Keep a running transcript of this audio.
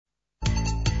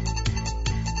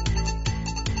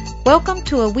Welcome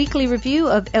to a weekly review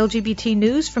of LGBT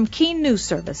news from Keene News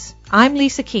Service. I'm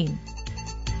Lisa Keene.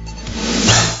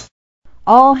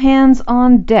 All hands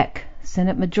on deck.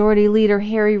 Senate Majority Leader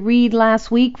Harry Reid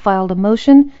last week filed a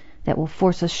motion that will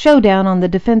force a showdown on the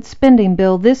defense spending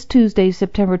bill this Tuesday,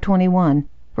 September 21.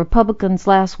 Republicans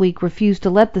last week refused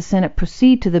to let the Senate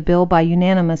proceed to the bill by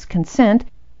unanimous consent.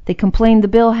 They complained the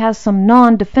bill has some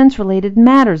non-defense related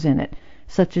matters in it,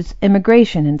 such as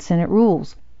immigration and Senate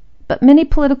rules. But many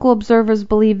political observers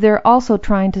believe they're also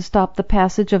trying to stop the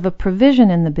passage of a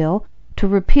provision in the bill to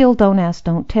repeal Don't Ask,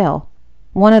 Don't Tell.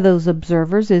 One of those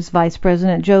observers is Vice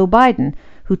President Joe Biden,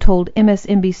 who told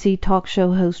MSNBC talk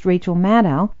show host Rachel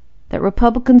Maddow that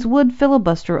Republicans would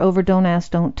filibuster over Don't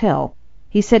Ask, Don't Tell.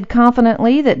 He said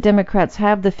confidently that Democrats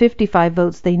have the 55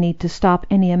 votes they need to stop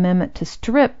any amendment to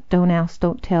strip Don't Ask,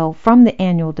 Don't Tell from the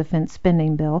annual defense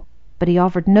spending bill, but he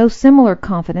offered no similar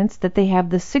confidence that they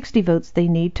have the 60 votes they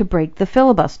need to break the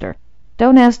filibuster.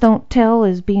 Don't Ask, Don't Tell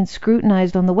is being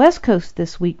scrutinized on the West Coast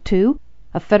this week, too.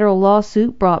 A federal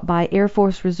lawsuit brought by Air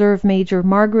Force Reserve Major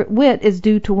Margaret Witt is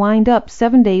due to wind up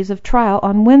 7 days of trial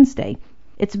on Wednesday.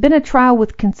 It's been a trial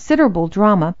with considerable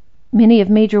drama. Many of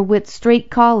Major Witt's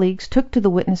straight colleagues took to the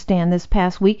witness stand this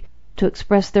past week to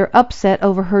express their upset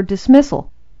over her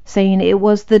dismissal, saying it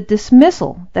was the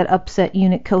dismissal that upset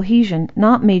unit cohesion,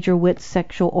 not Major Witt's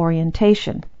sexual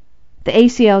orientation. The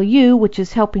ACLU, which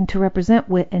is helping to represent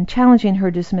Witt and challenging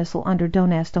her dismissal under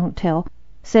Don't Ask, Don't Tell,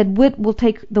 said Witt will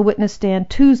take the witness stand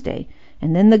Tuesday,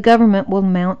 and then the government will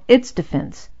mount its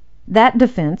defense. That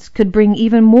defense could bring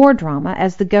even more drama,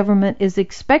 as the government is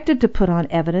expected to put on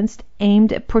evidence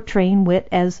aimed at portraying Witt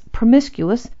as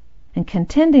promiscuous and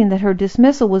contending that her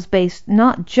dismissal was based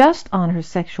not just on her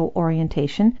sexual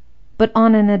orientation, but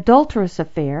on an adulterous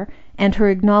affair and her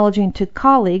acknowledging to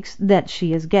colleagues that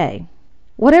she is gay.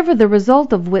 Whatever the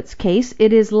result of Witt's case,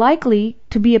 it is likely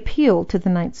to be appealed to the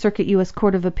Ninth Circuit U.S.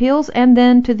 Court of Appeals and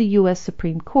then to the U.S.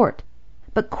 Supreme Court.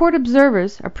 But court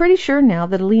observers are pretty sure now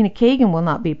that Elena Kagan will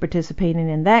not be participating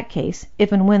in that case,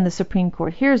 if and when the Supreme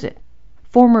Court hears it.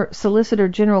 Former Solicitor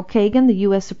General Kagan, the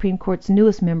U.S. Supreme Court's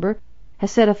newest member, has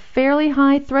set a fairly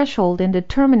high threshold in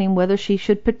determining whether she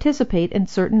should participate in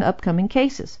certain upcoming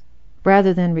cases.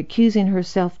 Rather than recusing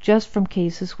herself just from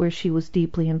cases where she was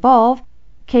deeply involved,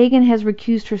 Kagan has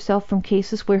recused herself from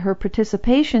cases where her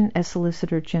participation as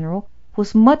Solicitor General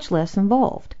was much less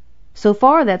involved. So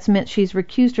far, that's meant she's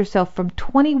recused herself from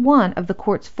 21 of the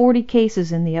court's 40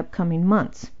 cases in the upcoming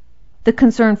months. The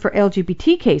concern for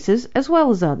LGBT cases, as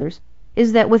well as others,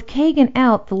 is that with Kagan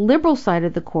out, the liberal side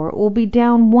of the court will be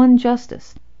down one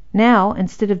justice. Now,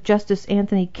 instead of Justice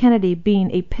Anthony Kennedy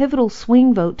being a pivotal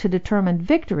swing vote to determine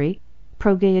victory,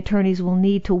 pro-gay attorneys will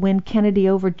need to win Kennedy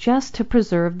over just to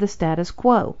preserve the status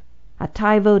quo. A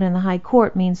tie vote in the high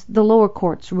court means the lower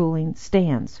court's ruling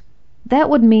stands. That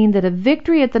would mean that a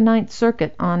victory at the Ninth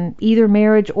Circuit on either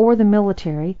marriage or the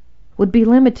military would be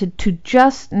limited to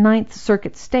just Ninth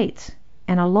Circuit states,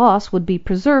 and a loss would be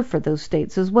preserved for those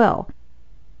states as well.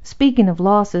 Speaking of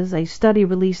losses, a study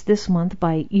released this month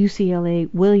by UCLA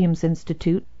Williams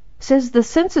Institute says the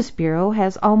Census Bureau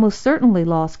has almost certainly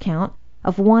lost count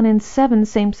of 1 in 7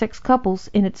 same-sex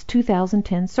couples in its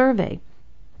 2010 survey.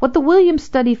 What the Williams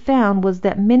study found was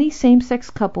that many same-sex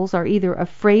couples are either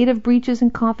afraid of breaches in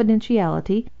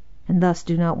confidentiality, and thus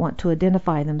do not want to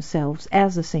identify themselves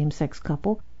as a same-sex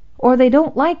couple, or they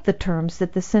don't like the terms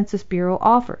that the Census Bureau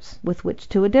offers with which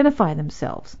to identify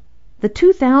themselves. The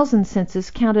 2000 census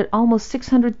counted almost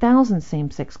 600,000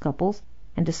 same-sex couples,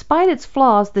 and despite its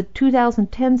flaws, the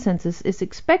 2010 census is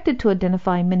expected to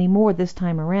identify many more this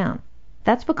time around.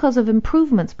 That's because of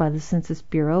improvements by the Census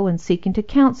Bureau in seeking to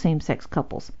count same-sex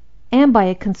couples, and by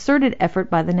a concerted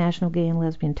effort by the National Gay and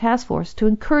Lesbian Task Force to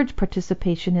encourage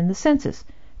participation in the census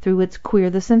through its Queer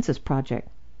the Census project.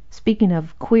 Speaking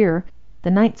of queer,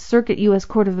 the Ninth Circuit U.S.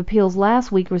 Court of Appeals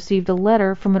last week received a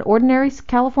letter from an ordinary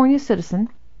California citizen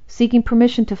seeking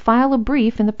permission to file a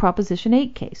brief in the Proposition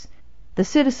 8 case. The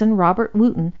citizen, Robert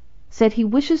Wooten, said he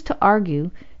wishes to argue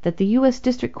that the U.S.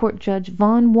 District Court Judge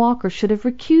Vaughn Walker should have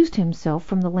recused himself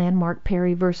from the landmark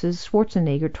Perry v.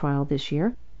 Schwarzenegger trial this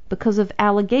year because of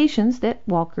allegations that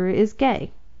Walker is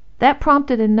gay. That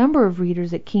prompted a number of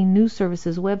readers at Keene News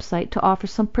Service's website to offer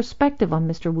some perspective on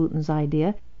Mr. Wooten's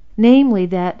idea, namely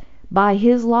that, by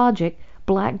his logic,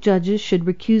 black judges should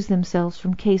recuse themselves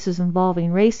from cases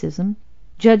involving racism,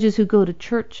 judges who go to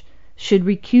church should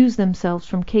recuse themselves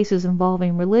from cases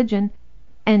involving religion,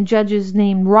 and judges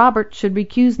named Robert should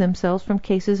recuse themselves from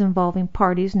cases involving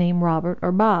parties named Robert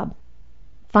or Bob.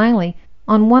 Finally,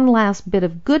 On one last bit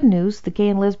of good news, the Gay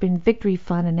and Lesbian Victory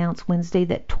Fund announced Wednesday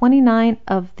that 29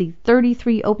 of the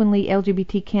 33 openly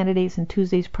LGBT candidates in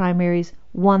Tuesday's primaries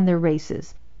won their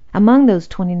races. Among those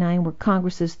 29 were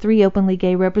Congress's 3 openly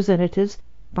gay representatives,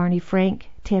 Barney Frank,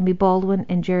 Tammy Baldwin,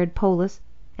 and Jared Polis,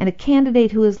 and a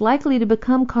candidate who is likely to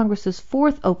become Congress's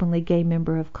 4th openly gay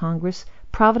member of Congress,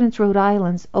 Providence, Rhode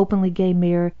Island's openly gay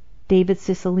mayor, David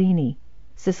Cicilline.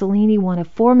 Cicilline won a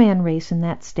 4-man race in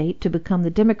that state to become the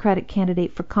Democratic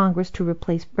candidate for Congress to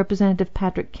replace Representative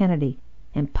Patrick Kennedy,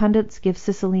 and pundits give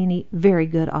Cicilline very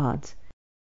good odds.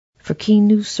 For Keene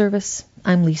News Service,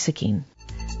 I'm Lisa Keene.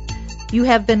 You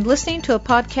have been listening to a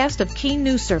podcast of Keene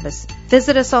News Service.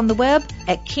 Visit us on the web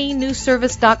at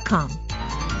KeenNewsService.com.